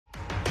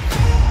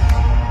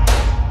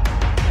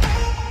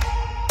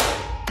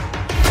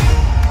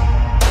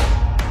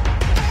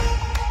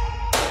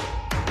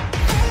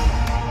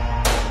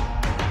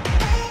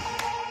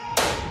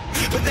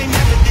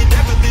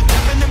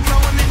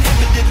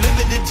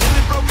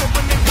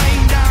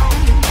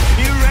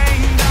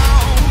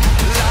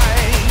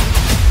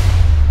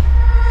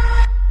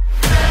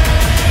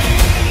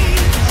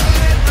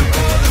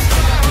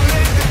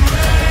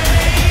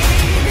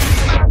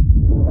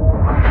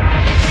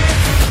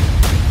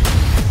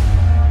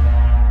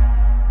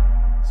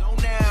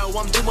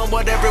I'm doing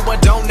what everyone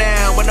don't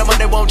now, when the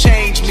money won't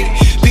change me.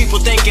 People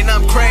thinking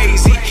I'm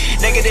crazy,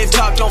 negative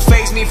talk don't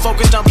faze me.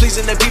 Focused on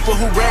pleasing the people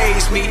who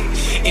raised me.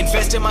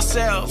 Invest in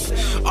myself,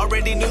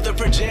 already knew the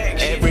projection.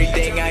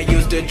 Everything I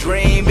used to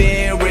dream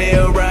being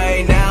real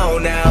right now,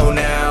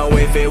 now.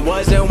 If it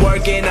wasn't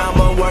working,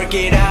 I'ma work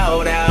it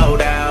out,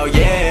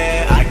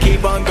 yeah. I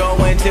keep on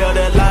going till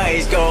the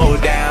lights go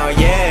down,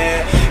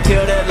 yeah.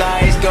 Till the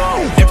lights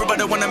go.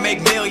 Everybody wanna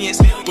make millions,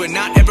 but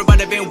not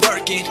everybody been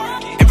working.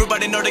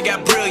 Everybody know they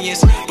got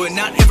brilliance, but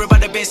not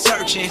everybody been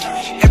searching.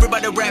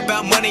 Everybody rap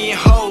about money and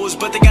hoes,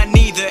 but they got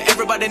neither.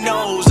 Everybody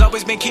knows,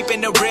 always been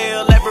keeping it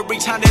real. Every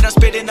time that I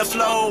spit in the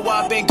flow,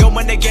 I've been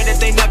going to get it,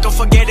 they not gon'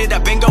 forget it.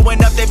 I've been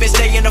going up, they been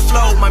staying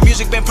afloat. My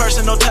music been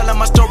personal, telling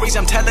my stories.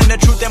 I'm telling the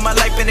truth and my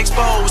life been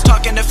exposed.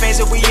 Talking to fans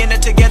that we in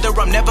it together.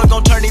 I'm never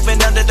gon' turn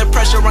even under the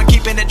pressure. I'm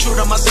keeping it true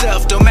to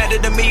myself. Don't matter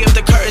to me if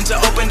the curtains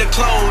are open or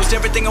closed.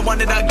 Everything I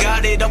wanted, I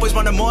got it. Always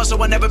wanted more, so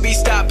I never be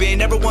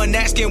stopping. Everyone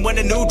asking when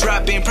the new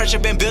dropping. Pressure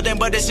been building,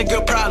 but it's a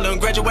good problem.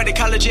 Graduated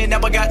college and now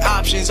I got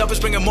options. Always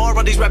bringing more,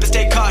 all these rappers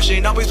take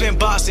caution. Always been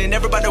bossing,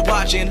 everybody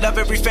watching. Love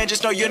every fan,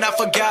 just know you're not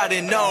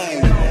forgotten, no.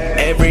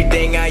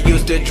 Everything I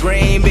used to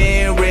dream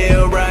being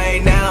real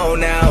right now,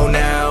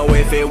 now.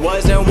 If it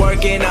wasn't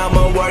working,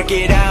 I'ma work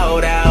it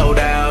out,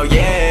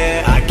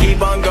 yeah. I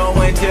keep on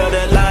going till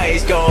the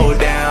lights go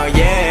down,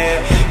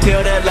 yeah.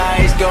 Till the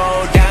lights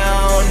go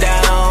down,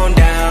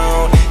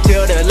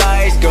 till the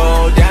lights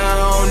go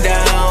down,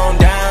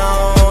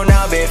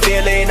 I've been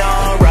feeling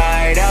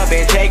alright, I've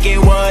been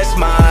taking what's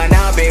mine,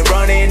 I've been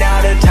running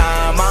out of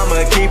time,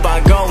 I'ma keep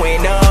on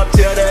going up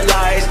till the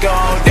lights go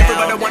down.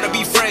 Everybody wanna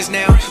be friends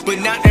now, but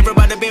not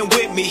everybody been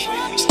with me.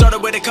 Started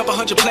with a couple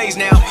hundred plays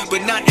now,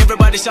 but not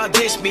everybody saw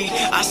diss me.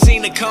 I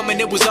seen it coming,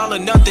 it was all or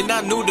nothing.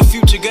 I knew the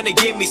future gonna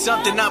give me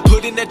something. I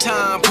put in the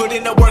time, put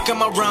in the work on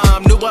my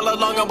rhyme. Knew all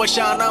along I was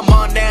shine, I'm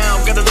on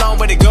now. Got a long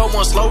way to go,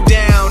 won't slow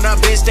down.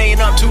 I've been staying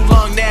up too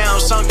long now.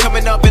 Sun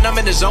coming up and I'm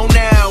in the zone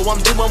now.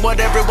 I'm doing what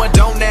everyone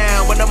don't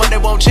now, when the money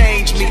won't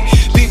change me.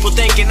 People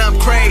thinking I'm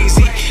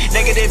crazy,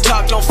 negative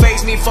talk don't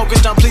faze me.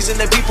 Focused on pleasing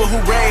the people who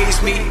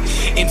raised me.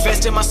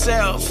 Invest in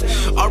myself,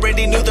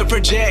 already knew the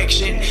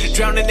projection.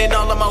 Drowning in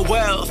all of my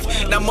wealth,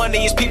 now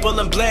money is people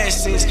and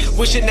blessings.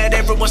 Wishing that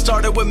everyone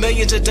started with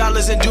millions of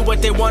dollars and do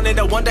what they wanted.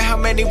 I wonder how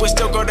many would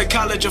still go to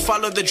college or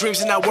follow the dreams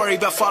and not worry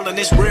about falling.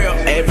 It's real.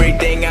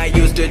 Everything I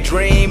used to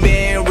dream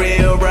being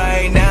real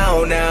right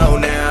now,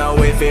 now.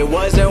 If it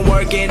wasn't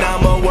working,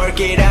 I'ma work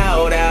it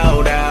out,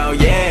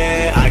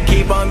 yeah. I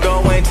keep on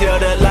going till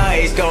the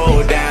lights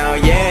go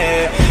down,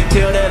 yeah.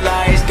 Till the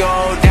lights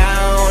go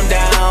down,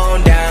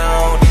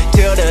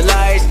 till the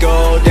lights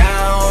go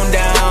down,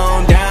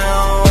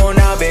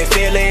 I've been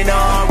feeling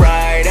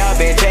alright, I've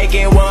been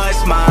taking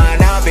what's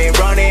mine, I've been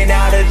running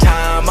out of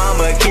time,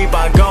 I'ma keep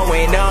on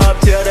going up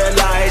till the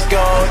lights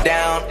go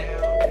down.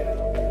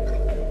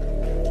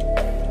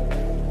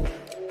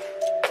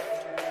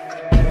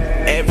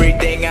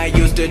 Everything I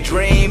used to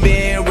dream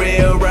being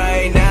real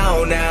right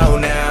now,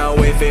 now.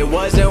 If it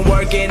wasn't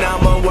working,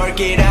 I'ma work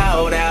it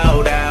out,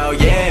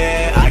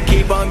 yeah. I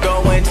keep on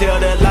going till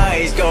the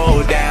lights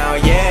go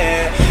down,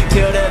 yeah.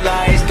 Till the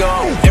lights go.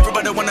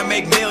 Everybody wanna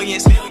make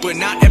millions, but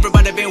not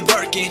everybody been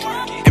working.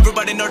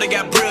 Everybody know they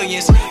got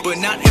brilliance, but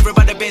not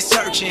everybody been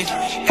searching.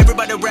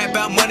 Everybody rap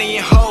about money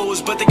and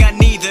hoes, but they got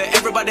neither.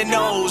 Everybody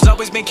knows,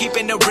 always been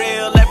keeping it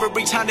real.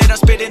 Every time that I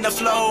spit in the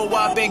flow,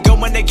 I've been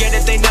going to get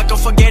it, they not gon'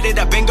 forget it.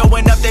 I've been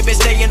going up, they been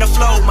staying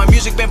afloat. My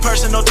music been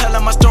personal,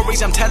 telling my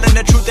stories. I'm telling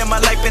the truth and my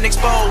life been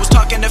exposed.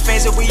 Talking to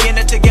fans that we in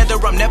it together.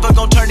 I'm never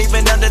gon' turn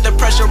even under the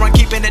pressure. I'm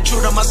keeping it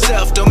true to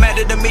myself. Don't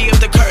matter to me if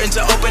the curtains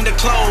are open or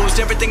closed.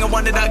 Everything I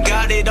wanted, I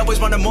got it. Always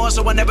wanted more,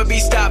 so I never be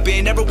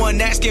stopping. Everyone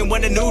asking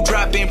when the new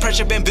dropping.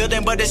 Pressure been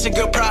building, but it's a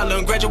good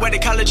problem.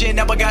 Graduated college and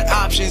now I got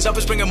options.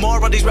 Always bringing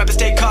more, all these rappers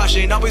take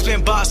caution. Always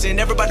been bossing,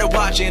 everybody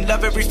watching.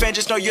 Love every fan,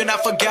 just know you're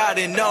not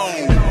forgotten, no.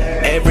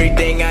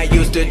 Everything I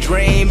used to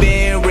dream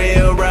being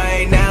real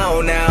right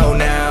now,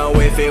 now.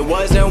 If it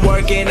wasn't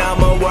working,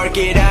 I'ma work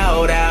it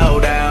out,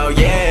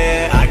 yeah.